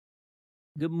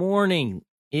Good morning.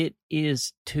 It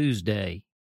is Tuesday,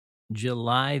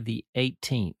 July the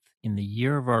 18th, in the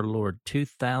year of our Lord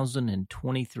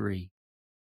 2023.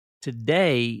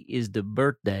 Today is the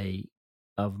birthday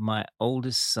of my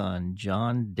oldest son,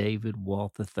 John David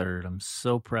Walt III. I'm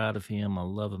so proud of him. I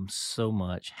love him so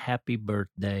much. Happy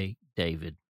birthday,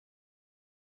 David.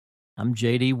 I'm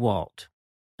JD Walt,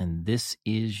 and this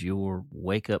is your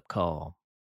wake-up call.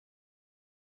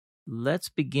 Let's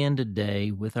begin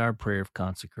today with our prayer of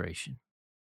consecration.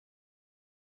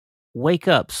 Wake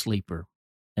up, sleeper,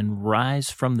 and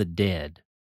rise from the dead,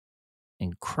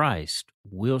 and Christ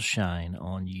will shine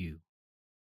on you.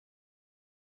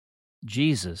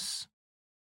 Jesus,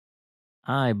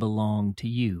 I belong to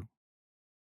you.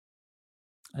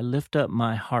 I lift up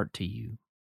my heart to you.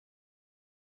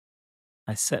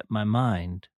 I set my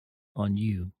mind on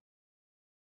you.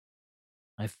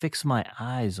 I fix my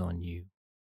eyes on you.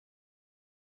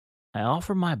 I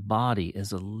offer my body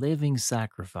as a living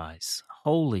sacrifice,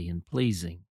 holy and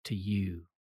pleasing to you.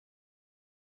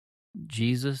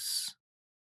 Jesus,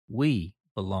 we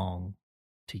belong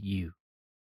to you.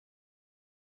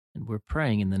 And we're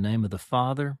praying in the name of the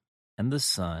Father, and the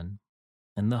Son,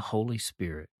 and the Holy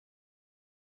Spirit.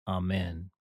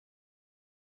 Amen.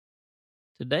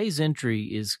 Today's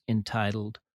entry is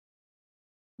entitled,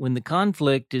 When the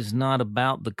Conflict is Not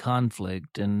About the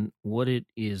Conflict and What It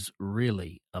Is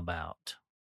Really About.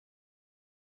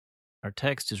 Our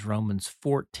text is Romans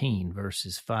 14,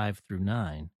 verses 5 through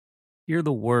 9. Hear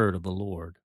the word of the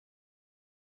Lord.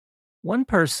 One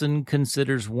person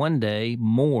considers one day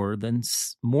more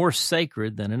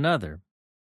sacred than another.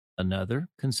 Another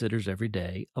considers every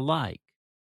day alike.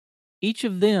 Each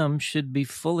of them should be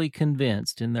fully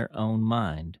convinced in their own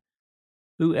mind.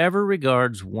 Whoever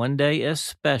regards one day as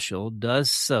special does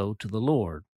so to the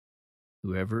Lord.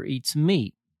 Whoever eats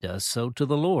meat does so to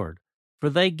the Lord, for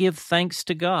they give thanks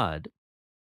to God.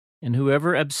 And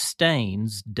whoever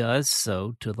abstains does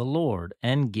so to the Lord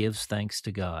and gives thanks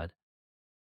to God.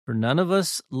 For none of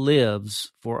us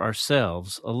lives for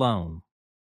ourselves alone,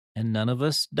 and none of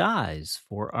us dies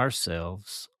for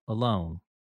ourselves alone.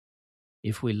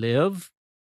 If we live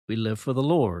for the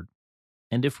Lord.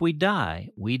 And if we die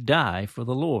for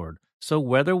the Lord. So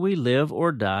whether we live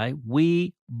or die,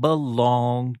 we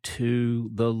belong to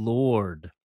the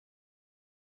Lord.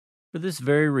 For this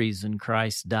very reason,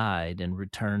 Christ died and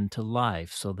returned to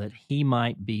life so that he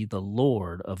might be the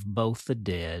Lord of both the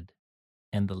dead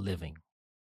and the living.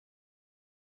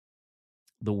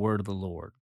 The word of the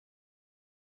Lord.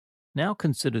 Now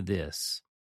consider this.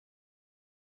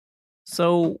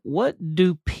 So, what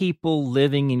do people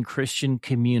living in Christian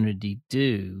community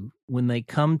do when they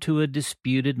come to a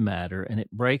disputed matter and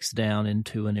it breaks down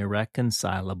into an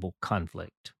irreconcilable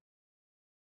conflict?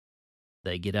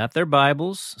 They get out their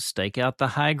Bibles, stake out the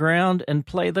high ground, and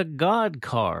play the God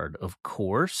card, of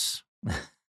course.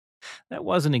 That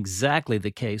wasn't exactly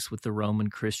the case with the Roman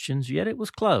Christians, yet it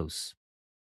was close.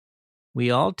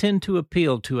 We all tend to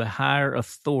appeal to a higher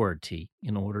authority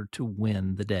in order to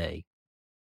win the day.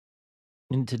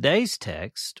 In today's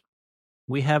text,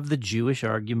 we have the Jewish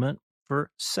argument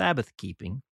for Sabbath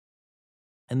keeping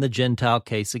and the Gentile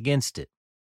case against it.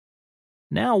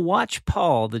 Now watch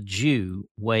Paul, the Jew,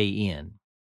 weigh in.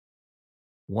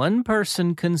 One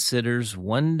person considers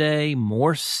one day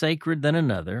more sacred than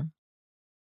another.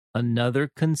 Another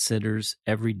considers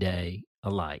every day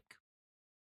alike.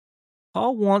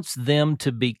 Paul wants them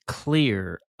to be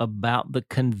clear about the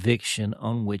conviction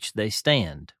on which they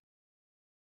stand.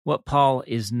 What Paul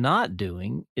is not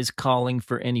doing is calling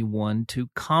for anyone to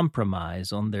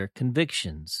compromise on their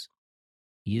convictions.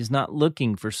 He is not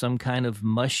looking for some kind of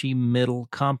mushy middle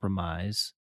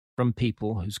compromise from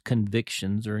people whose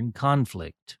convictions are in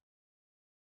conflict.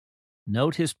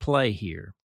 Note his play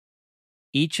here.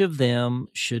 Each of them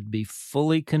should be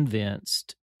fully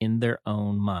convinced in their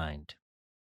own mind.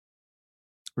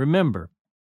 Remember,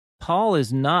 Paul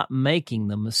is not making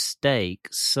the mistake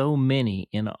so many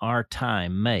in our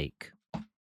time make,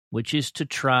 which is to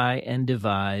try and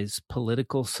devise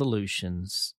political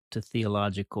solutions to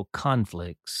theological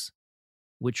conflicts,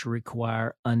 which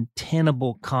require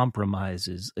untenable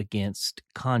compromises against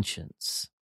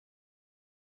conscience.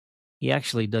 He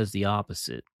actually does the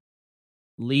opposite,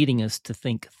 leading us to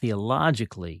think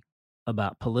theologically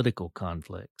about political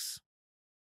conflicts.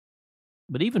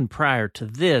 But even prior to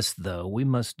this, though, we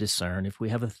must discern if we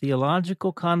have a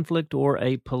theological conflict or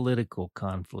a political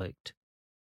conflict.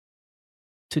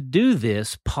 To do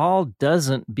this, Paul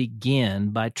doesn't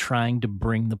begin by trying to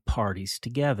bring the parties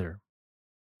together.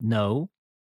 No,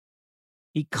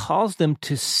 he calls them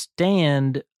to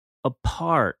stand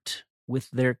apart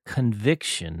with their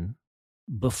conviction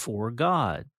before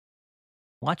God.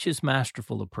 Watch his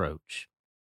masterful approach.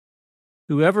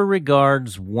 Whoever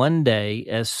regards one day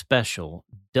as special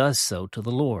does so to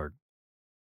the Lord.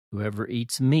 Whoever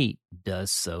eats meat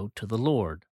does so to the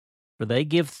Lord, for they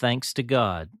give thanks to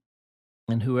God.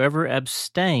 And whoever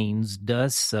abstains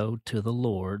does so to the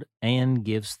Lord and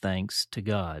gives thanks to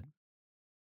God.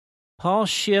 Paul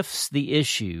shifts the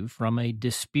issue from a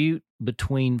dispute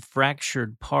between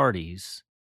fractured parties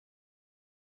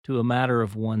to a matter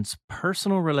of one's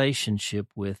personal relationship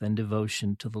with and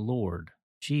devotion to the Lord,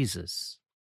 Jesus.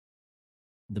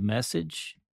 The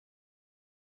message?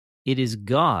 It is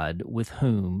God with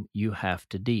whom you have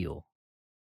to deal.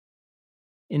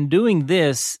 In doing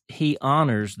this, he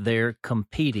honors their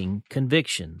competing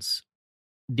convictions,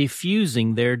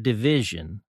 diffusing their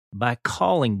division by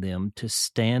calling them to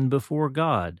stand before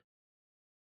God,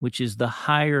 which is the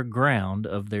higher ground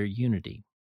of their unity.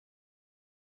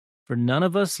 For none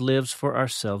of us lives for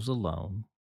ourselves alone,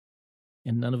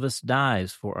 and none of us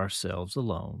dies for ourselves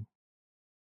alone.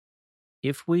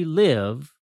 If we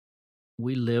live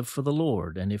for the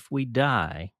Lord, and if we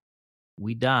die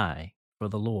for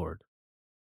the Lord.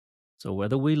 So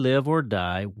whether we live or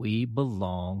die, we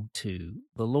belong to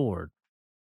the Lord.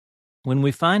 When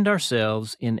we find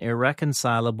ourselves in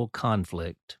irreconcilable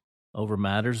conflict over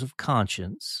matters of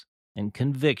conscience and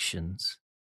convictions,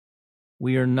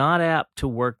 we are not apt to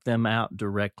work them out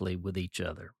directly with each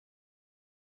other.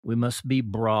 We must be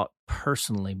brought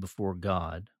personally before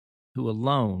God, who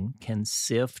alone can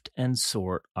sift and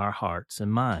sort our hearts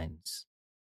and minds.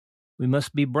 We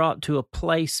must be brought to a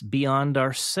place beyond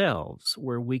ourselves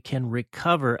where we can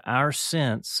recover our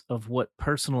sense of what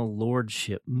personal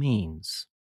lordship means.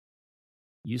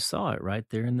 You saw it right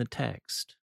there in the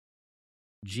text.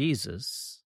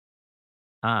 Jesus,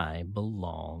 I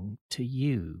belong to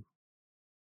you.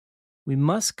 We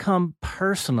must come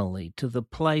personally to the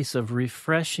place of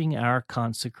refreshing our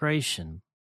consecration,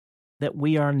 that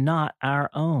we are not our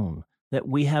own, that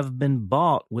we have been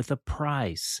bought with a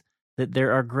price, that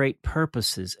there are great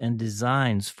purposes and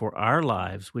designs for our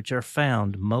lives which are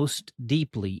found most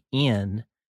deeply in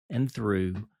and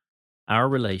through our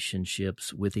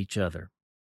relationships with each other.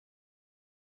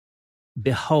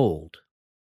 Behold,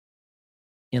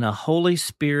 in a Holy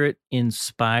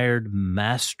Spirit-inspired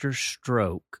master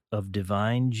stroke of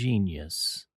divine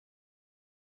genius,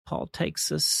 Paul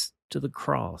takes us to the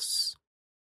cross.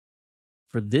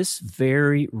 For this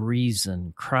very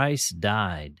reason, Christ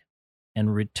died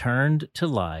and returned to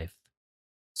life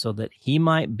so that he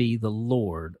might be the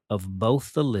Lord of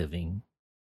both the living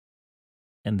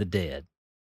and the dead.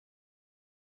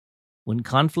 When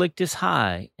conflict is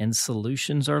high and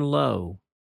solutions are low,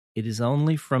 it is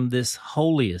only from this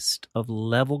holiest of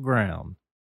level ground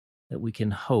that we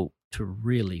can hope to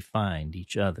really find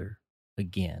each other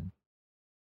again.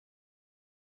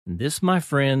 And this, my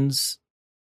friends,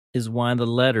 is why the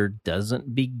letter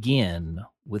doesn't begin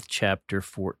with chapter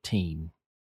 14,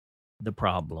 the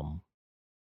problem.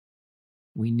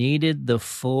 We needed the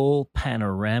full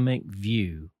panoramic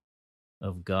view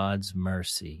of God's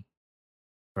mercy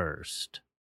first.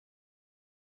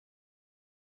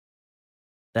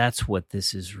 That's what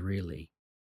this is really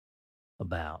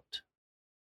about.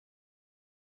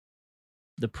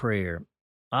 The prayer,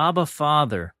 Abba,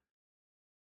 Father,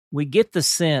 we get the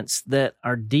sense that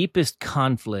our deepest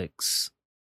conflicts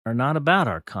are not about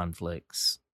our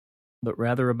conflicts, but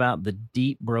rather about the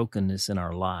deep brokenness in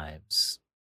our lives.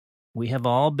 We have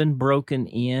all been broken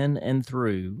in and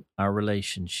through our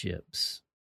relationships,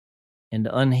 and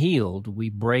unhealed, we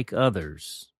break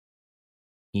others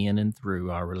in and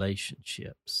through our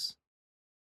relationships.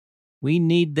 We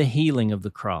need the healing of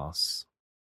the cross.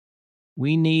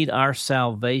 We need our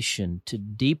salvation to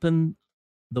deepen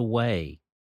the way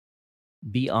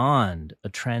beyond a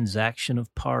transaction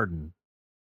of pardon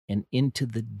and into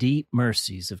the deep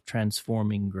mercies of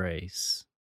transforming grace.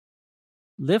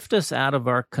 Lift us out of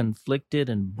our conflicted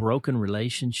and broken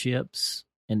relationships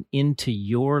and into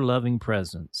your loving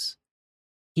presence.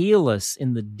 Heal us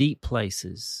in the deep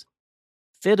places.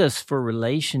 Fit us for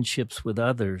relationships with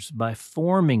others by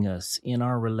forming us in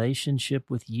our relationship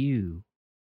with you.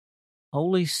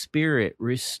 Holy Spirit,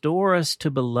 restore us to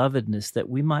belovedness that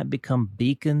we might become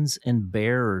beacons and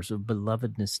bearers of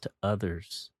belovedness to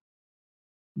others,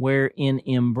 where in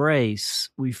embrace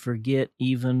we forget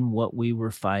even what we were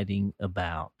fighting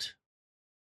about.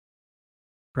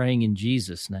 Praying in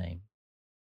Jesus' name.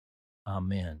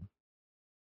 Amen.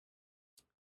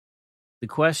 The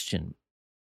question,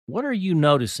 what are you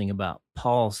noticing about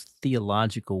Paul's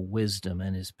theological wisdom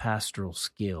and his pastoral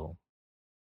skill?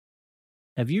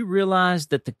 Have you realized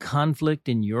that the conflict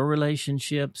in your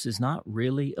relationships is not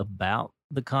really about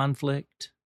the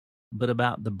conflict, but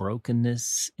about the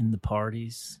brokenness in the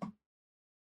parties?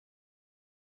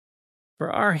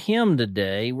 For our hymn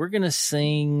today, we're going to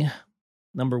sing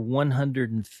number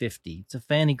 150. It's a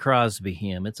Fanny Crosby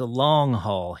hymn. It's a long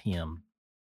haul hymn,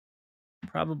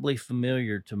 probably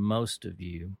familiar to most of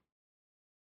you.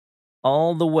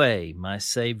 All the Way, My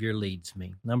Savior Leads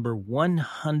Me. Number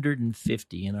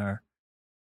 150 in our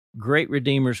Great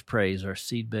Redeemer's Praise, our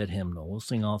seedbed hymnal. We'll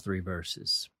sing all three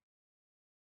verses.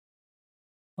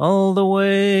 All the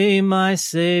way my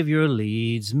Savior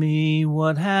leads me,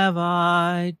 what have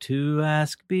I to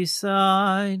ask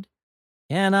beside?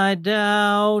 Can I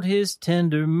doubt his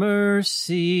tender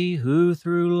mercy, who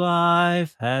through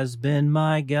life has been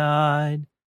my guide?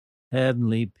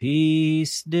 Heavenly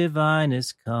peace,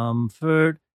 divinest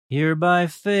comfort, here by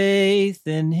faith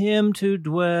in him to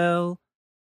dwell.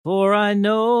 For I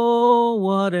know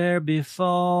whate'er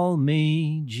befall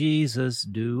me, Jesus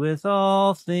doeth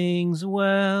all things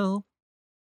well.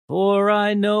 For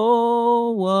I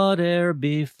know whate'er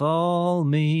befall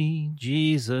me,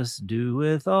 Jesus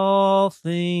doeth all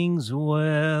things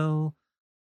well.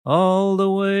 All the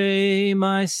way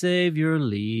my Savior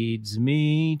leads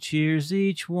me, cheers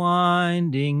each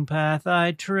winding path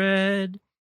I tread,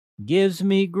 gives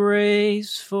me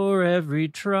grace for every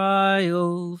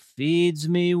trial, feeds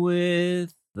me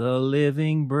with the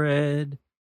living bread.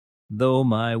 Though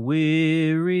my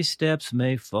weary steps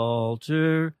may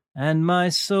falter, and my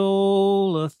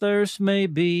soul athirst may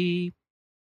be,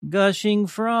 gushing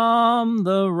from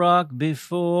the rock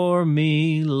before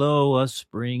me, lo, a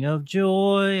spring of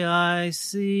joy I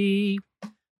see.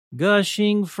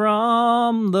 Gushing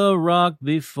from the rock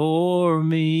before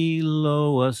me,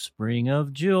 lo, a spring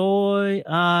of joy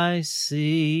I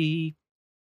see.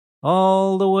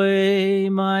 All the way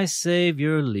my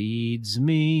Savior leads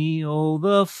me, oh,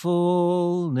 the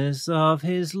fullness of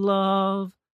his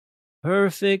love.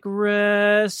 Perfect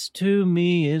rest to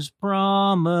me is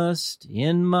promised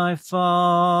in my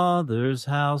Father's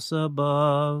house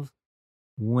above.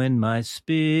 When my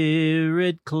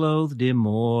spirit, clothed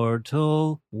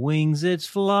immortal, wings its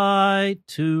flight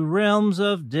to realms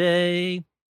of day,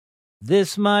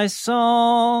 this my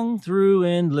song through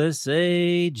endless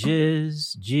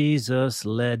ages, Jesus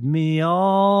led me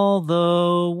all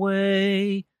the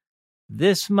way.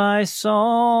 This my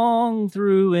song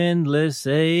through endless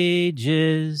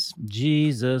ages,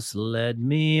 Jesus led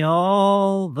me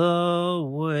all the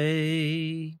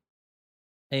way.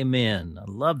 Amen. I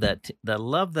love that. I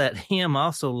love that hymn. I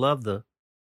also love the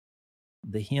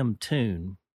hymn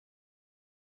tune.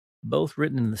 Both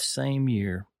written in the same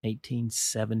year,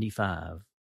 1875.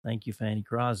 Thank you, Fanny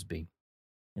Crosby.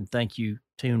 And thank you,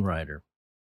 tune writer.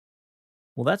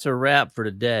 Well, that's a wrap for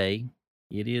today.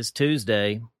 It is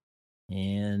Tuesday.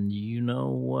 And you know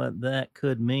what that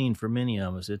could mean for many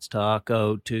of us. It's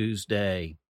Taco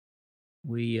Tuesday.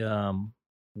 We've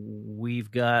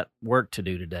got work to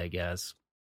do today, guys.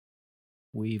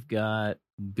 We've got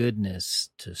goodness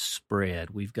to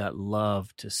spread. We've got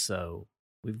love to sow.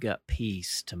 We've got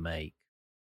peace to make.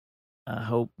 I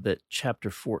hope that chapter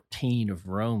 14 of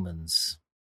Romans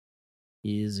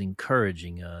is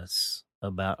encouraging us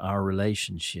about our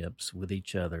relationships with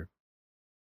each other.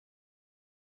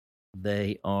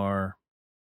 They are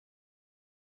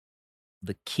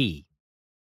the key.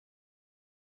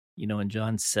 You know, in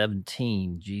John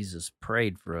 17, Jesus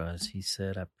prayed for us. He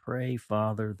said, I pray,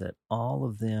 Father, that all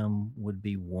of them would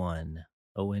be one,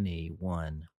 O-N-E,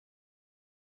 one.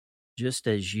 Just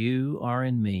as you are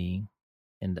in me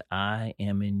and I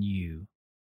am in you,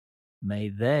 may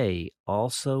they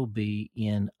also be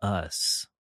in us,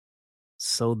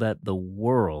 so that the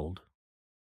world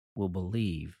will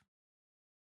believe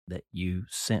that you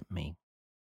sent me.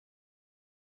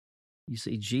 You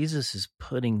see, Jesus is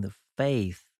putting the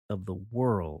faith of the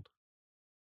world,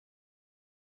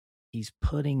 he's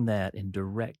putting that in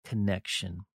direct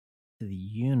connection to the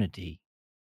unity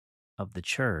of the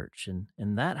church.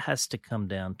 And that has to come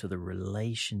down to the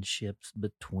relationships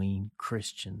between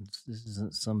Christians. This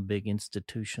isn't some big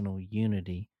institutional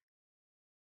unity.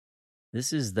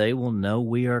 This is, they will know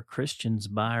we are Christians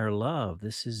by our love.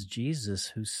 This is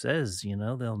Jesus who says, you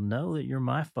know, they'll know that you're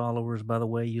my followers by the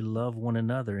way you love one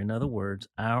another. In other words,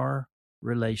 our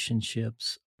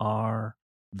relationships are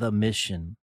the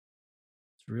mission.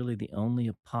 It's really the only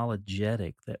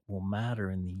apologetic that will matter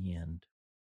in the end.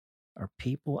 Are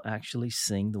people actually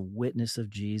seeing the witness of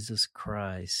Jesus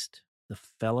Christ, the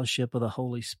fellowship of the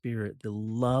Holy Spirit, the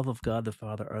love of God the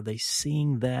Father? Are they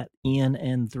seeing that in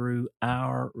and through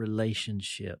our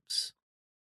relationships?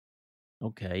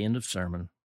 Okay, end of sermon.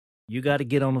 You got to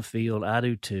get on the field. I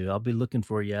do too. I'll be looking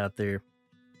for you out there.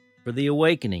 For The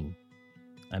Awakening,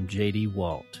 I'm J.D.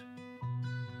 Walt.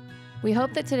 We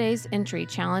hope that today's entry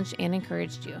challenged and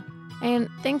encouraged you. And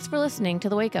thanks for listening to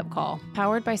The Wake Up Call,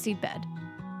 powered by Seedbed.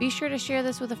 Be sure to share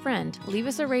this with a friend, leave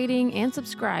us a rating, and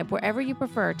subscribe wherever you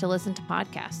prefer to listen to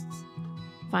podcasts.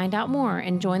 Find out more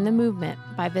and join the movement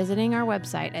by visiting our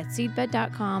website at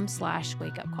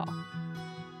seedbed.com/wakeupcall.